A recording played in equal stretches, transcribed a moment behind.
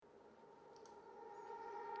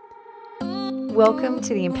Welcome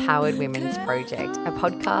to the Empowered Women's Project, a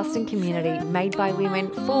podcast and community made by women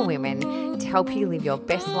for women to help you live your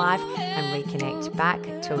best life and reconnect back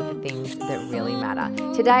to the things that really matter.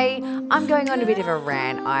 Today, I'm going on a bit of a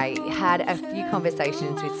rant. I had a few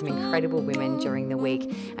conversations with some incredible women during the week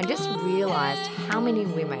and just realised how many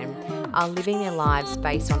women are living their lives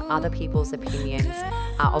based on other people's opinions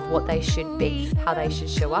of what they should be, how they should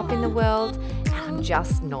show up in the world, and I'm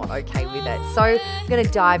just not okay with it. So I'm going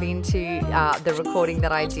to dive into the recording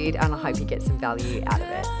that I did, and I hope you get some value out of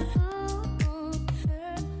it.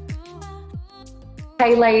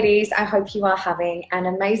 Hey ladies, I hope you are having an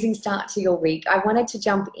amazing start to your week. I wanted to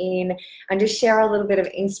jump in and just share a little bit of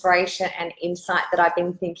inspiration and insight that I've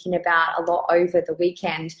been thinking about a lot over the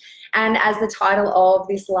weekend. And as the title of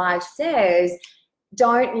this live says,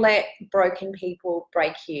 don't let broken people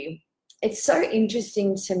break you. It's so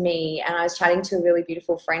interesting to me, and I was chatting to a really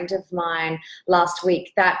beautiful friend of mine last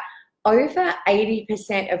week, that over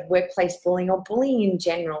 80% of workplace bullying, or bullying in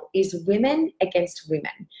general, is women against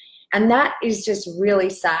women. And that is just really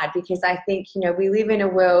sad, because I think, we live in a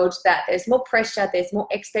world that there's more pressure, there's more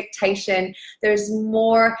expectation, there's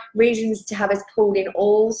more reasons to have us pulled in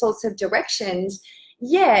all sorts of directions.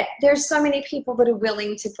 Yet there's so many people that are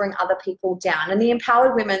willing to bring other people down. And the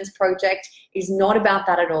Empowered Women's Project is not about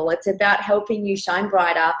that at all. It's about helping you shine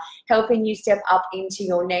brighter, helping you step up into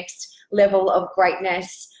your next level of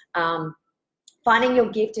greatness, finding your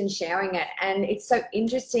gift and sharing it. And it's so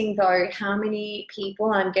interesting though how many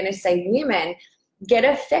people, I'm going to say women, get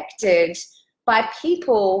affected by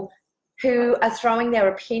people who are throwing their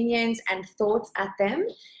opinions and thoughts at them,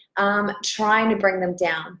 trying to bring them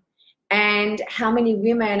down. And how many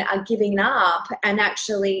women are giving up and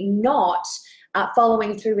actually not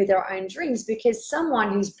following through with their own dreams because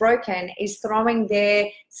someone who's broken is throwing their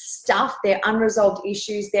stuff, their unresolved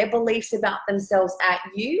issues, their beliefs about themselves at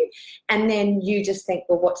you, and then you just think,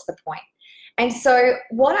 well, what's the point? And so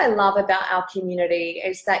what I love about our community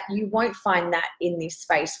is that you won't find that in this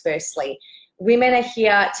space. Firstly, women are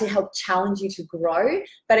here to help challenge you to grow,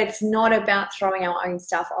 but it's not about throwing our own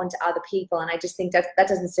stuff onto other people. And I just think that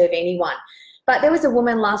doesn't serve anyone. But there was a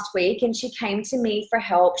woman last week and she came to me for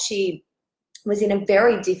help. She was in a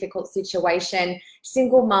very difficult situation,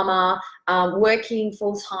 single mama, working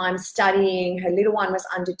full-time, studying. Her little one was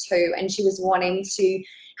under 2, and she was wanting to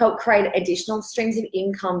help create additional streams of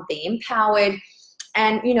income, be empowered,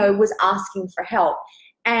 and, was asking for help.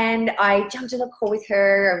 And I jumped in a call with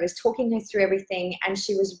her. I was talking her through everything, and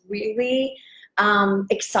she was really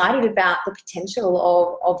excited about the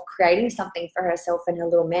potential of creating something for herself and her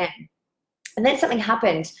little man. And then something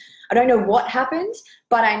happened. I don't know what happened,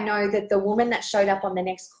 but I know that the woman that showed up on the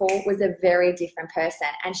next call was a very different person,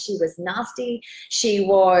 and she was nasty. She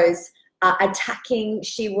was attacking.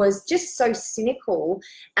 She was just so cynical,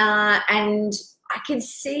 and I could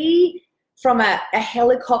see from a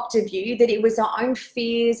helicopter view that it was our own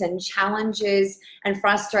fears and challenges and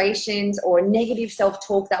frustrations or negative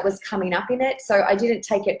self-talk that was coming up in it. So I didn't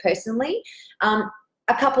take it personally.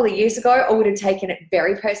 A couple of years ago, I would have taken it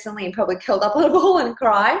very personally and probably curled up on a ball and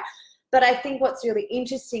cried. But I think what's really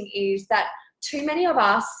interesting is that too many of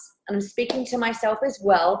us, and I'm speaking to myself as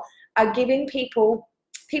well, are giving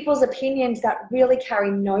people's opinions that really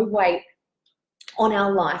carry no weight on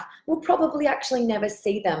our life. We'll probably actually never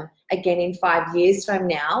see them again in 5 years from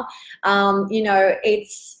now.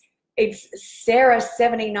 It's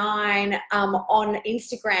Sarah79 on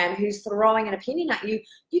Instagram who's throwing an opinion at you.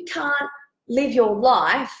 You can't live your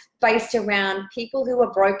life based around people who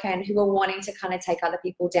are broken, who are wanting to kind of take other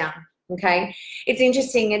people down. Okay, it's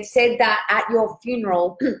interesting. It's said that at your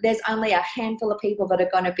funeral, there's only a handful of people that are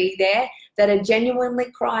going to be there that are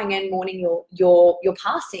genuinely crying and mourning your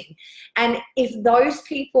passing. And if those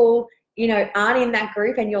people, aren't in that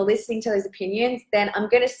group and you're listening to those opinions, then I'm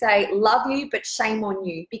going to say, love you, but shame on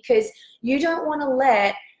you, because you don't want to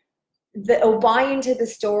let or buy into the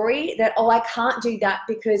story that, oh, I can't do that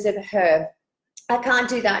because of her. I can't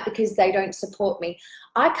do that because they don't support me.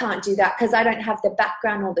 I can't do that because I don't have the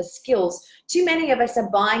background or the skills. Too many of us are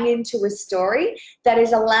buying into a story that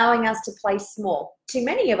is allowing us to play small. Too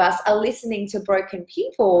many of us are listening to broken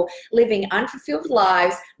people living unfulfilled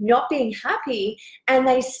lives, not being happy, and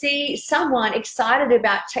they see someone excited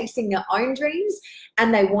about chasing their own dreams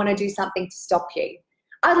and they want to do something to stop you.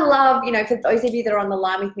 I'd love, for those of you that are on the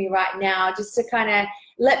line with me right now, just to kind of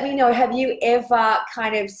let me know, have you ever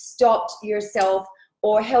kind of stopped yourself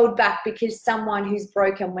or held back because someone who's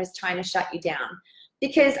broken was trying to shut you down?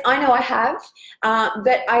 Because I know I have,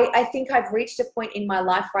 but I think I've reached a point in my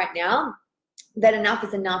life right now that enough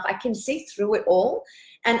is enough. I can see through it all.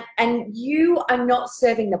 And you are not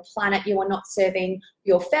serving the planet. You are not serving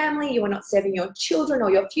your family. You are not serving your children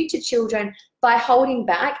or your future children by holding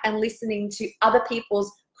back and listening to other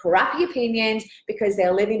people's crappy opinions because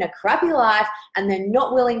they're living a crappy life and they're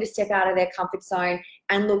not willing to step out of their comfort zone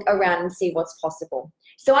and look around and see what's possible.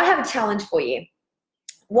 So I have a challenge for you.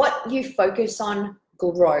 What you focus on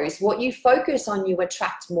grows. What you focus on, you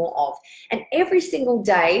attract more of. And every single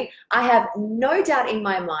day, I have no doubt in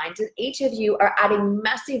my mind that each of you are adding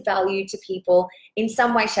massive value to people in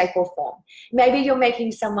some way, shape, or form. Maybe you're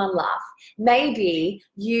making someone laugh. Maybe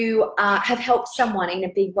you have helped someone in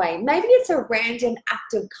a big way. Maybe it's a random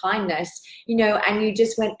act of kindness, you know, and you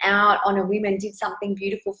just went out on a whim and did something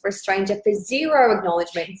beautiful for a stranger for zero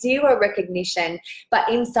acknowledgement, zero recognition, but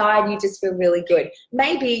inside you just feel really good.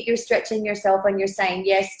 Maybe you're stretching yourself and you're saying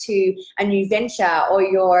yes to a new venture, or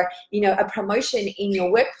you're, you know, a promotion in your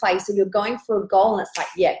workplace, or you're going for a goal and it's like,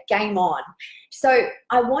 yeah, game on. So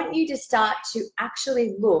I want you to start to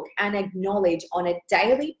actually look and acknowledge on a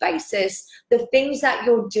daily basis the things that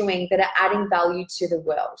you're doing that are adding value to the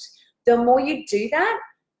world. The more you do that,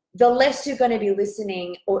 the less you're going to be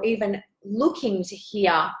listening or even looking to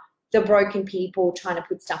hear the broken people trying to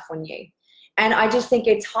put stuff on you. And I just think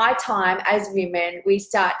it's high time as women we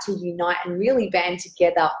start to unite and really band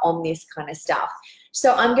together on this kind of stuff.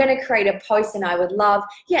 So I'm going to create a post, and I would love,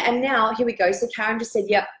 and now here we go. So Karen just said,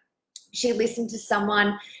 yep, she listened to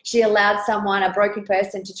someone, she allowed someone, a broken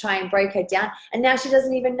person, to try and break her down, and now she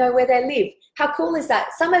doesn't even know where they live. How cool is that?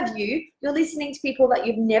 Some of you, you're listening to people that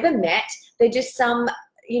you've never met. They're just some,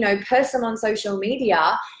 you know, person on social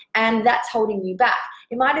media, and that's holding you back.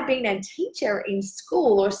 It might have been a teacher in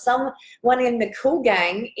school or someone in the cool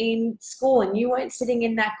gang in school, and you weren't sitting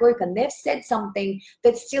in that group, and they've said something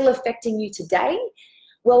that's still affecting you today.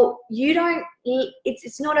 Well,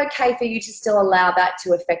 it's not okay for you to still allow that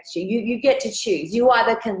to affect you. You get to choose. You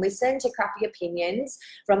either can listen to crappy opinions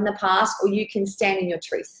from the past, or you can stand in your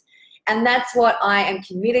truth. And that's what I am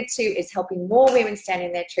committed to, is helping more women stand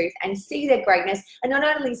in their truth and see their greatness, and not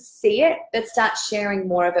only see it, but start sharing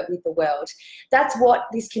more of it with the world. That's what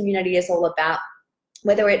this community is all about.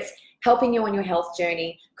 Whether it's helping you on your health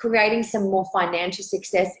journey, creating some more financial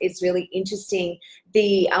success is really interesting.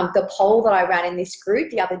 The poll that I ran in this group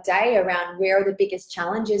the other day around where are the biggest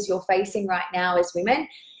challenges you're facing right now as women,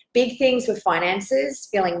 big things with finances,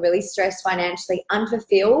 feeling really stressed financially,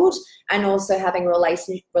 unfulfilled, and also having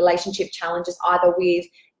relationship challenges either with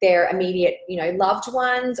their immediate, you know, loved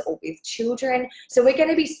ones or with children. So we're going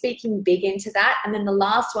to be speaking big into that. And then the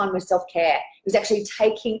last one was self-care. It was actually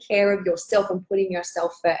taking care of yourself and putting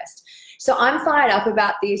yourself first. So I'm fired up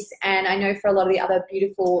about this, and I know for a lot of the other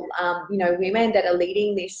beautiful, you know, women that are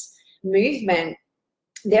leading this movement,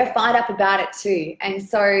 they're fired up about it too. And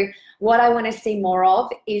so what I want to see more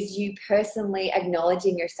of is you personally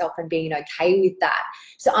acknowledging yourself and being okay with that.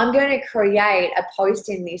 So I'm going to create a post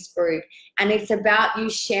in this group, and it's about you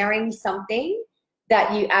sharing something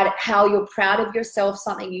that you add, how you're proud of yourself,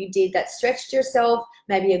 something you did that stretched yourself,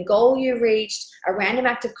 maybe a goal you reached, a random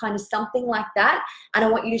act of kindness, something like that. And I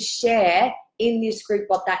want you to share in this group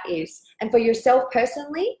what that is. And for yourself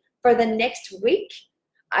personally, for the next week,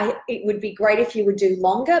 it would be great if you would do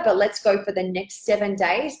longer, but let's go for the next 7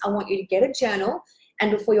 days. I want you to get a journal, and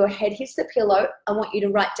before your head hits the pillow, I want you to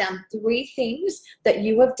write down 3 things that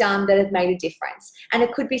you have done that have made a difference. And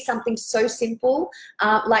it could be something so simple,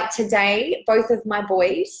 like today, both of my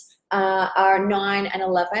boys are 9 and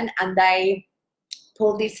 11, and they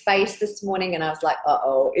pulled this face this morning, and I was like,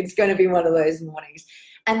 uh-oh, it's going to be one of those mornings.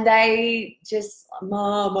 And they just,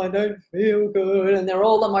 Mom, I don't feel good. And they're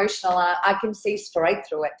all emotional. I can see straight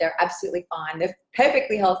through it. They're absolutely fine. They're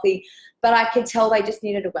perfectly healthy. But I could tell they just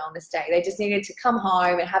needed a wellness day. They just needed to come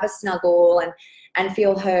home and have a snuggle and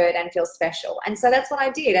feel heard and feel special. And so that's what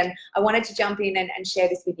I did. And I wanted to jump in and share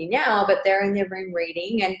this with you now, but they're in their room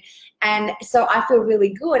reading. And so I feel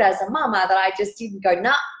really good as a mama that I just didn't go,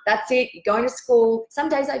 nah, that's it, you're going to school. Some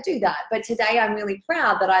days I do that. But today I'm really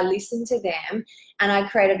proud that I listened to them and I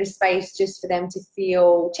created a space just for them to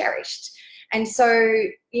feel cherished. And so,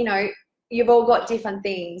 you know, you've all got different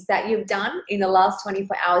things that you've done in the last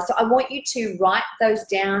 24 hours. So I want you to write those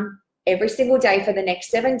down every single day for the next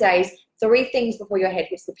 7 days. 3 things before your head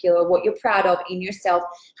hits the pillow, what you're proud of in yourself,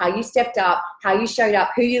 how you stepped up, how you showed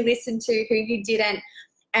up, who you listened to, who you didn't.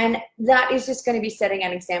 And that is just going to be setting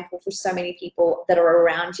an example for so many people that are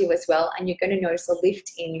around you as well. And you're going to notice a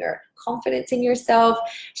lift in your confidence in yourself,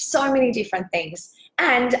 so many different things.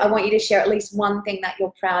 And I want you to share at least one thing that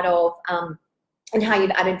you're proud of, and how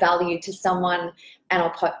you've added value to someone, and I'll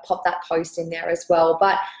pop that post in there as well.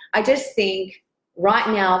 But I just think right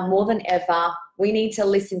now, more than ever, we need to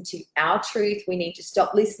listen to our truth. We need to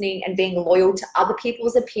stop listening and being loyal to other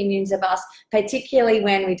people's opinions of us, particularly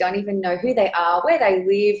when we don't even know who they are, where they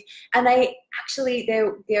live, and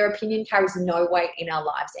their opinion carries no weight in our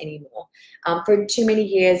lives anymore. For too many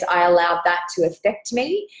years, I allowed that to affect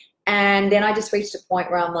me. And then I just reached a point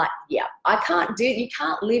where I'm like, yeah, you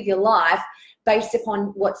can't live your life based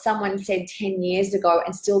upon what someone said 10 years ago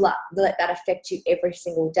and still let that affect you every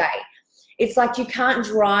single day. It's like you can't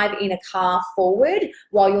drive in a car forward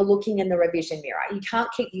while you're looking in the revision mirror. You can't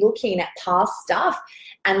keep looking at past stuff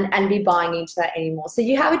and be buying into that anymore. So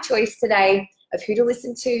you have a choice today of who to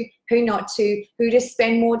listen to, who not to, who to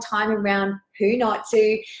spend more time around, who not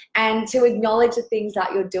to, and to acknowledge the things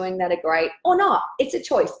that you're doing that are great or not. It's a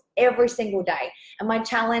choice every single day. And my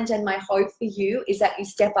challenge and my hope for you is that you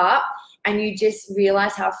step up and you just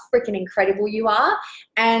realize how freaking incredible you are,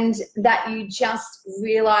 and that you just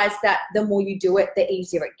realize that the more you do it, the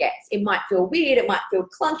easier it gets. It might feel weird. It might feel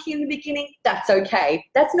clunky in the beginning. That's okay.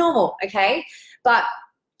 That's normal, okay? But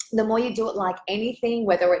the more you do it, like anything,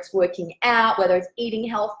 whether it's working out, whether it's eating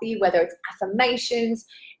healthy, whether it's affirmations,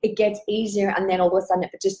 it gets easier, and then all of a sudden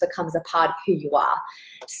it just becomes a part of who you are.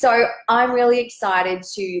 So I'm really excited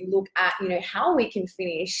to look at, how we can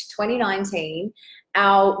finish 2019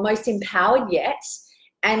 our most empowered yet,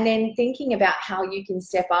 and then thinking about how you can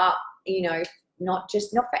step up, not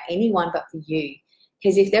for anyone, but for you.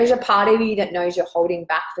 Because if there's a part of you that knows you're holding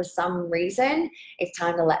back for some reason, it's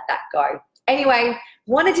time to let that go. Anyway,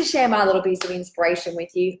 wanted to share my little piece of inspiration with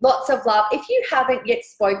you. Lots of love. If you haven't yet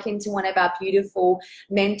spoken to one of our beautiful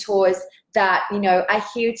mentors that, are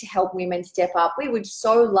here to help women step up, we would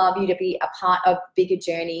so love you to be a part of a bigger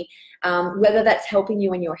journey, whether that's helping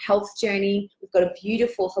you in your health journey. We've got a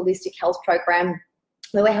beautiful holistic health program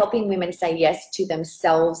where we're helping women say yes to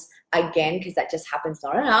themselves again, because that just happens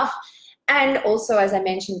not enough. And also, as I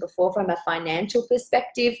mentioned before, from a financial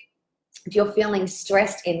perspective, if you're feeling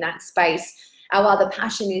stressed in that space, our other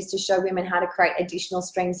passion is to show women how to create additional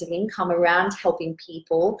streams of income around helping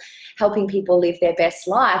people live their best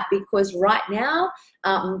life. Because right now,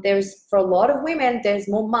 for a lot of women, there's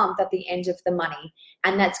more month at the end of the money.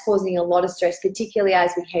 And that's causing a lot of stress, particularly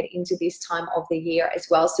as we head into this time of the year as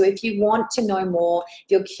well. So if you want to know more,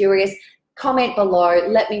 if you're curious, comment below,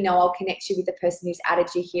 let me know. I'll connect you with the person who's added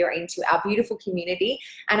you here into our beautiful community.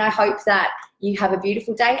 And I hope that you have a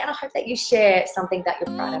beautiful day, and I hope that you share something that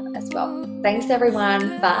you're proud of as well. Thanks,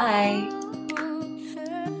 everyone. Bye.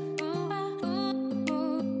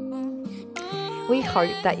 We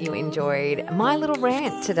hope that you enjoyed my little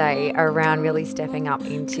rant today around really stepping up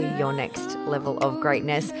into your next level of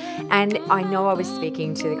greatness. And I know I was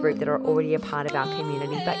speaking to the group that are already a part of our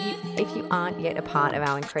community, but if you aren't yet a part of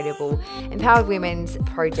our incredible Empowered Women's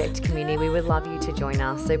Project community, we would love you to join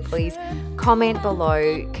us. So please comment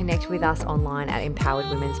below, connect with us online at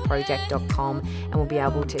empoweredwomensproject.com, and we'll be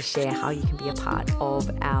able to share how you can be a part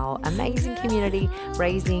of our amazing community,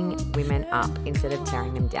 raising women up instead of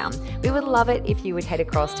tearing them down. We would love it if you would head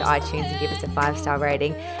across to iTunes and give us a 5-star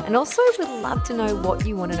rating. And also would love to know what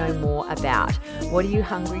you want to know more about. What are you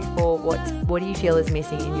hungry for? What do you feel is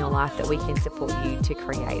missing in your life that we can support you to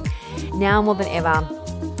create? Now more than ever,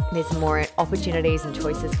 there's more opportunities and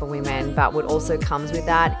choices for women, but what also comes with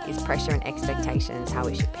that is pressure and expectations, how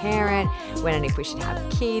we should parent, when and if we should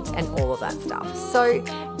have kids, and all of that stuff. So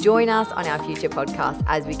join us on our future podcast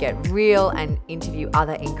as we get real and interview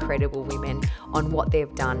other incredible women on what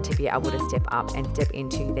they've done to be able to step up and step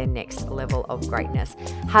into their next level of greatness.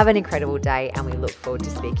 Have an incredible day, and we look forward to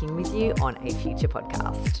speaking with you on a future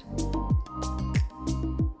podcast.